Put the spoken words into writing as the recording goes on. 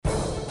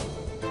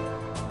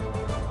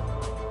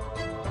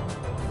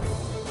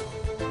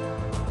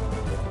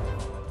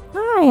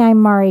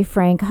I'm Mari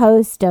Frank,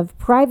 host of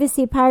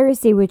Privacy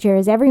Piracy, which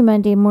airs every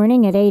Monday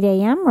morning at 8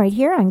 a.m. right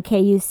here on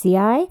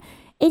KUCI,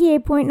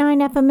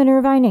 88.9 FM in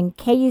Irvine and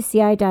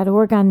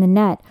KUCI.org on the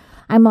net.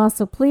 I'm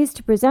also pleased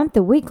to present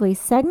the weekly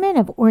segment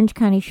of Orange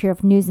County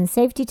Sheriff News and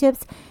Safety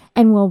Tips,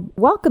 and we're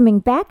welcoming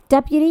back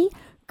Deputy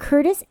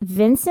Curtis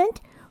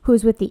Vincent,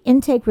 who's with the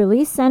Intake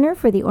Release Center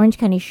for the Orange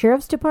County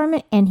Sheriff's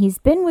Department, and he's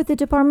been with the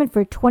department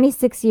for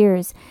 26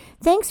 years.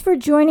 Thanks for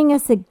joining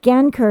us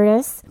again,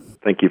 Curtis.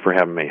 Thank you for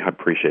having me. I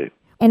appreciate it.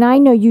 And I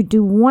know you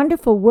do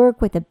wonderful work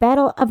with the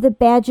Battle of the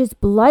Badges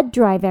blood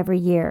drive every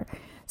year.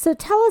 So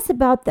tell us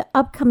about the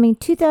upcoming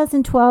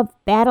 2012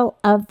 Battle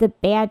of the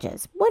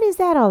Badges. What is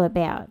that all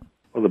about?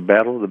 Well, the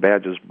Battle of the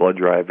Badges blood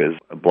drive is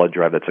a blood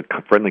drive that's a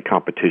friendly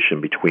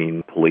competition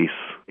between police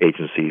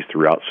agencies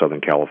throughout Southern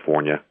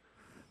California.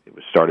 It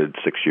was started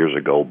 6 years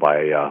ago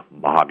by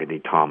Mahogany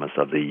Thomas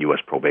of the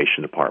U.S.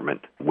 Probation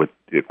Department with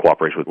the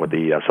cooperation with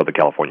the Southern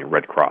California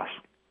Red Cross.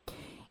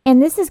 And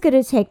this is going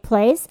to take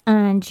place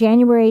on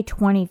January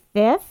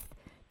 25th,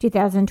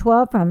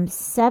 2012, from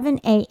 7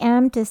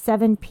 a.m. to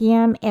 7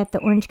 p.m. at the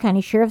Orange County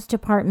Sheriff's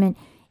Department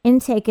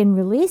Intake and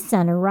Release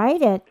Center,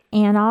 right?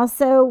 And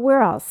also,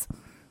 where else?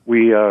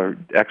 We are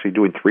actually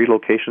doing 3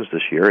 locations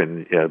this year,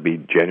 and it'll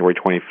be January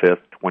 25th,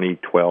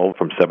 2012,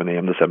 from 7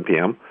 a.m. to 7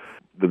 p.m.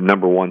 The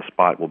number one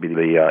spot will be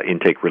the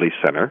Intake Release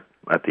Center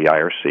at the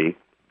IRC.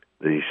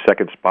 The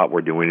second spot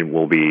we're doing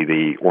will be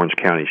the Orange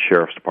County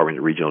Sheriff's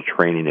Department Regional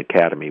Training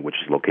Academy, which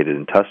is located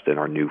in Tustin,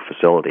 our new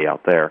facility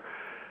out there.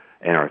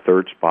 And our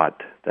third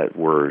spot that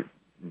we're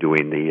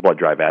doing the blood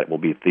drive at will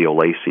be Theo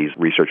Lacey's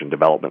Research and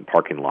Development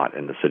parking lot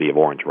in the city of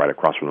Orange, right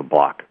across from the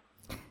block.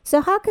 So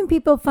how can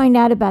people find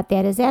out about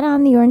that? Is that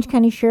on the Orange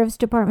County Sheriff's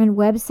Department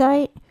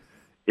website?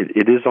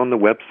 It is on the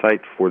website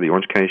for the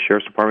Orange County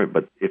Sheriff's Department,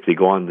 but if they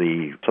go on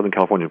the Southern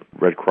California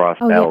Red Cross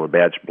Battle of the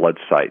Badge blood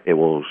site, it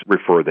will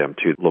refer them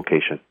to the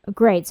location.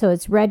 Great. So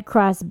it's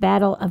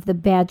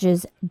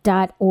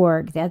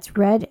redcrossbattleofthebadges.org. That's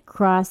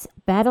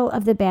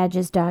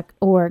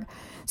redcrossbattleofthebadges.org.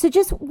 So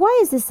just why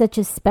is this such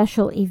a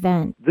special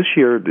event? This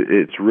year,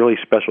 it's really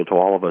special to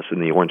all of us in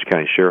the Orange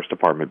County Sheriff's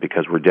Department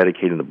because we're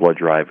dedicating the blood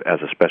drive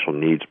as a special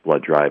needs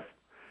blood drive.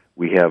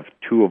 We have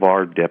 2 of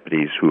our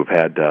deputies who have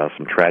had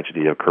some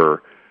tragedy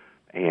occur,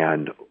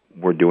 and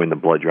we're doing the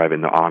blood drive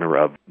in the honor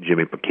of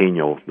Jimmy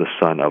Pequeno, the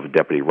son of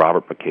Deputy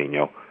Robert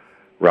Pequeno.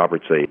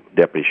 Robert's a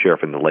deputy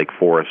sheriff in the Lake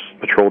Forest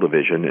Patrol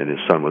Division, and his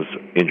son was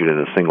injured in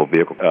a single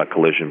vehicle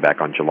collision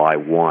back on July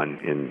 1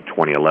 in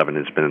 2011.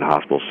 He's been in the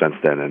hospital since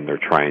then, and they're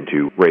trying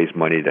to raise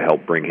money to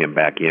help bring him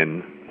back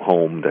in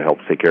home to help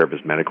take care of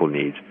his medical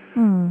needs.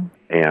 And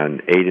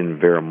Aiden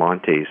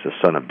Veramontes, the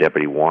son of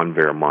Deputy Juan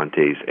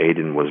Veramontes,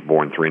 Aiden was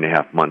born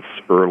 3.5 months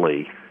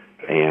early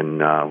and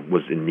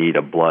was in need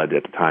of blood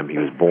at the time he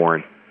was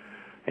born.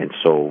 And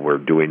so we're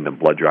doing the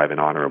blood drive in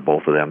honor of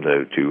both of them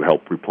to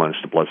help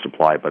replenish the blood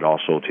supply, but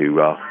also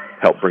to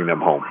help bring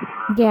them home.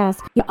 Yes.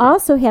 You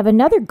also have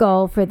another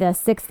goal for the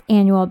 6th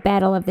Annual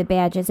Battle of the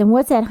Badges. And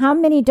what's that? How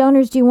many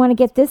donors do you want to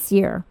get this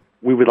year?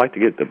 We would like to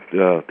get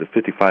the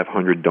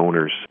 5,500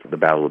 donors for the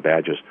Battle of the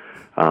Badges.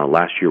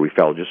 Last year we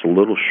fell just a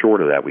little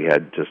short of that. We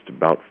had just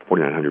about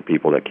 4,900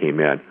 people that came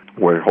in.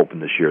 We're hoping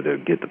this year to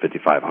get the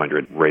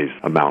 5,500 raised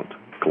amount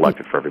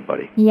collected for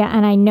everybody. Yeah,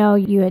 and I know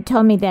you had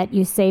told me that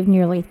you saved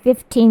nearly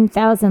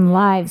 15,000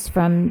 lives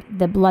from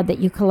the blood that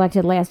you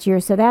collected last year,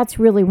 so that's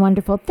really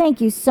wonderful.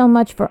 Thank you so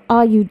much for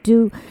all you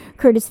do,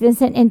 Curtis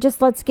Vincent, and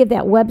just let's give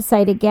that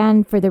website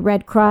again for the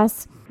Red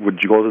Cross.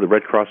 Would you go to the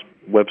Red Cross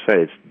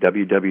website? It's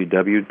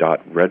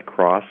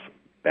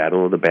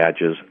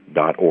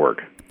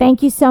www.redcrossbattleofthebadges.org.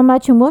 Thank you so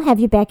much, and we'll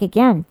have you back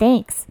again.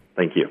 Thanks.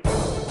 Thank you.